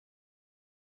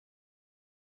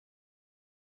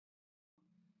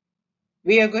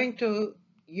We are going to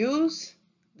use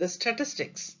the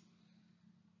statistics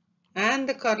and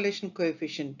the correlation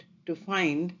coefficient to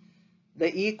find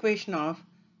the equation of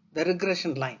the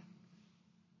regression line.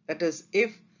 That is,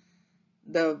 if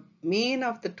the mean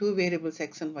of the two variables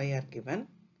x and y are given,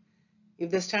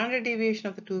 if the standard deviation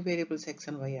of the two variables x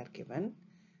and y are given,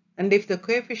 and if the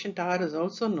coefficient r is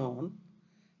also known,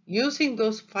 using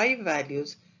those 5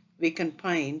 values, we can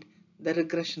find the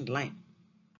regression line.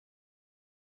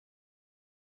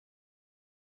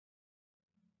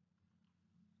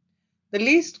 The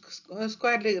least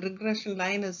square regression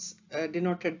line is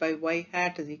denoted by y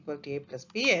hat is equal to a plus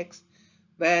bx,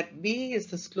 where b is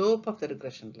the slope of the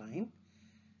regression line.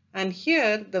 And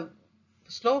here the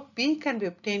slope b can be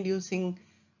obtained using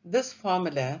this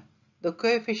formula, the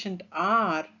coefficient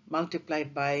r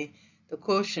multiplied by the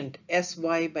quotient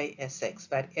sy by sx,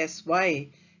 where sy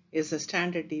is the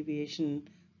standard deviation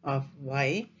of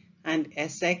y and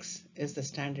sx is the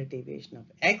standard deviation of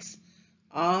x.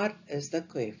 R is the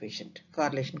coefficient,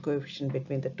 correlation coefficient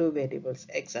between the two variables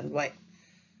x and y.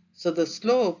 So the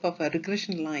slope of a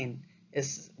regression line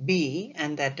is b,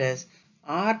 and that is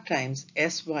r times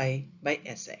sy by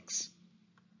sx.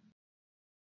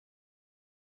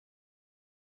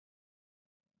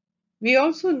 We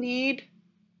also need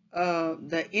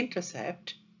the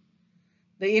intercept.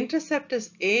 The intercept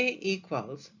is a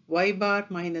equals y bar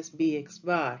minus bx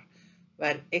bar,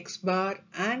 where x bar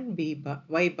and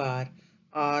y bar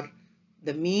are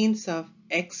the means of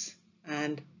x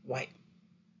and y.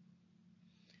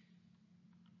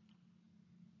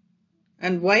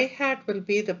 And y hat will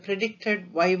be the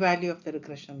predicted y value of the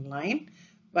regression line,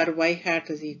 where y hat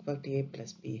is equal to a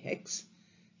plus bx.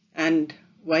 And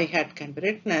y hat can be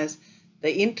written as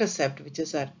the intercept, which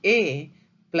is our a,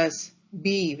 plus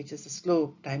b, which is the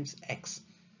slope, times x.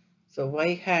 So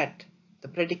y hat, the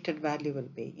predicted value will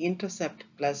be intercept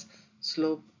plus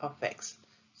slope of x.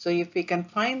 So if we can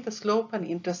find the slope and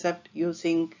intercept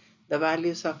using the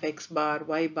values of x bar,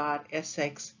 y bar,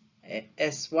 sx,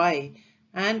 sy,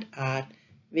 and r,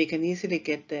 we can easily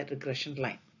get the regression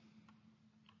line.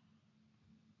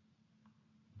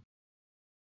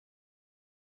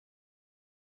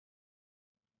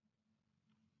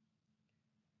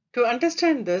 To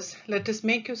understand this, let us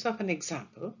make use of an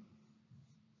example.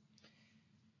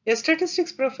 A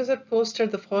statistics professor posted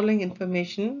the following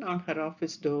information on her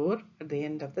office door at the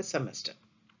end of the semester.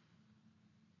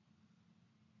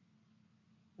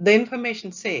 The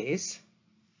information says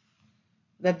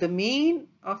that the mean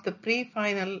of the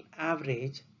pre-final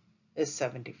average is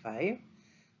 75,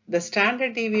 the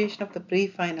standard deviation of the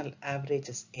pre-final average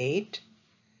is 8,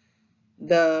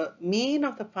 the mean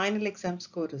of the final exam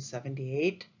score is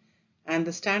 78, and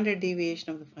the standard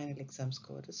deviation of the final exam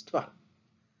score is 12.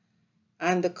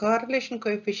 And the correlation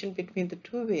coefficient between the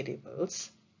two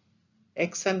variables,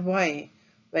 x and y,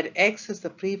 where x is the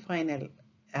pre-final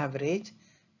average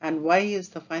and y is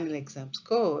the final exam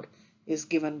score, is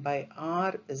given by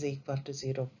r is equal to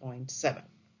 0.7.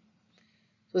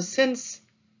 So since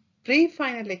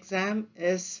pre-final exam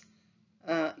is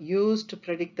used to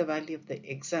predict the value of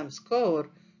the exam score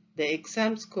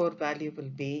value will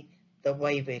be the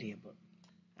y variable,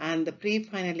 and the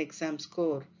pre-final exam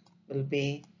score will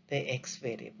be the x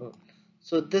variable.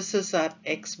 So this is our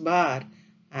x bar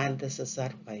and this is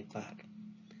our y bar.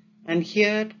 And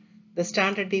here the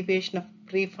standard deviation of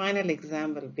pre-final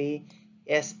exam will be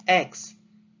Sx,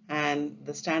 and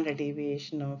the standard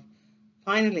deviation of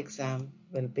final exam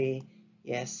will be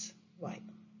Sy.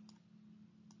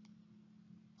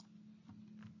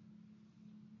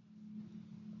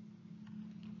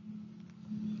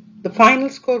 The final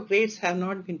score grades have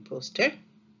not been posted.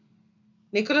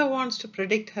 Nicola wants to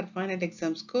predict her final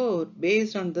exam score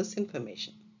based on this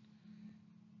information,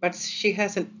 but she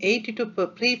has an 82 per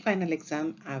pre-final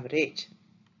exam average.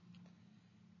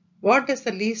 What does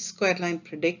the least square line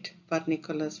predict for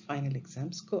Nicola's final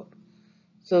exam score?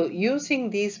 So using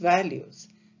these values,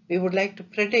 we would like to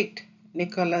predict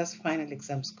Nicola's final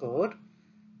exam score.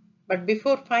 But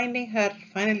before finding her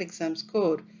final exam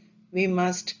score, we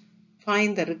must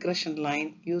find the regression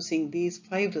line using these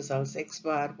 5 results, x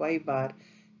bar, y bar,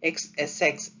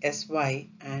 sx, sy,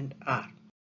 and r.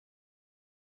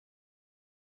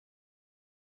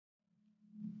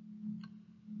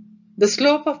 The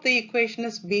slope of the equation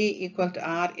is b equal to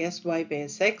r sy by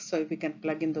sx. So if we can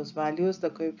plug in those values, the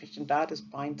coefficient r is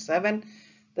 0.7,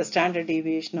 the standard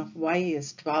deviation of y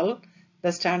is 12,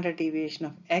 the standard deviation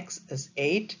of x is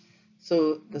 8.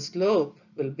 So the slope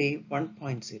will be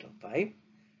 1.05.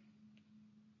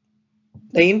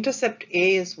 The intercept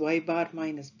a is y bar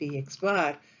minus bx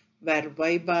bar, where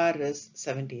y bar is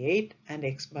 78 and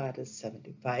x bar is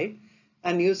 75.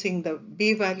 and using the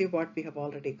b value what we have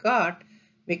already got,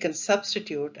 we can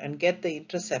substitute and get the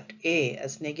intercept a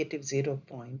as negative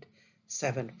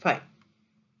 0.75.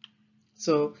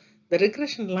 So the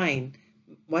regression line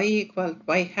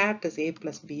y hat is a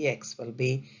plus bx will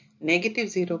be negative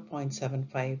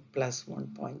 0.75 plus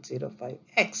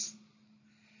 1.05x.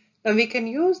 Now we can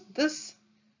use this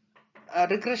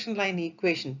regression line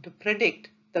equation to predict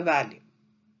the value.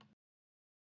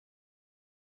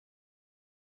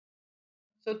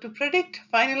 So to predict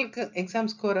final exam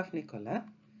score of Nicola,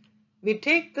 we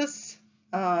take this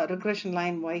regression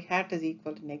line y hat is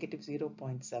equal to negative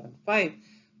 0.75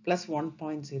 plus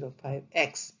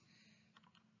 1.05x.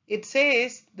 It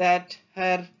says that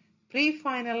her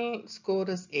pre-final score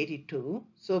is 82.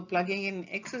 So plugging in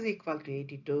x is equal to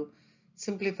 82,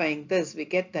 simplifying this, we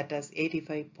get that as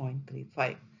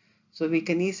 85.35. So we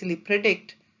can easily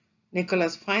predict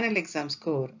Nicola's final exam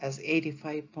score as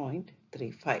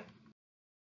 85.35.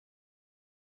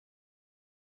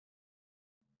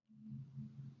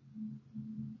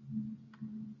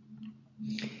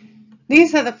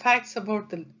 These are the facts about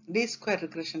the least square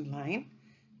regression line.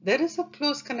 There is a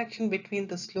close connection between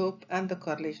the slope and the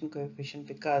correlation coefficient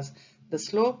because the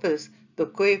slope is the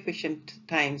coefficient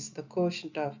times the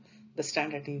quotient of the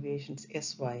standard deviations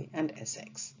Sy and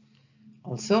Sx.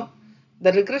 Also,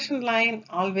 the regression line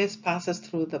always passes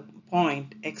through the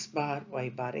point x bar,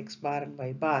 and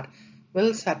y bar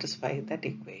will satisfy that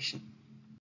equation.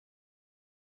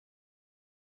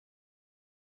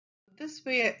 This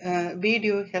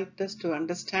video helped us to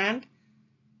understand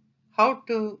how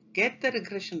to get the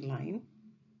regression line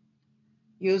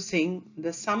using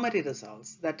the summary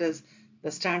results, that is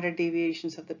the standard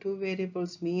deviations of the two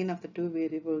variables, mean of the two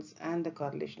variables, and the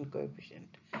correlation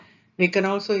coefficient. We can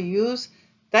also use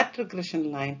that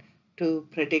regression line to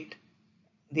predict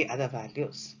the other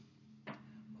values.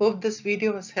 Hope this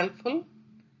video was helpful.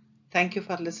 Thank you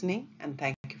for listening and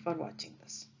thank you for watching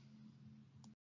this.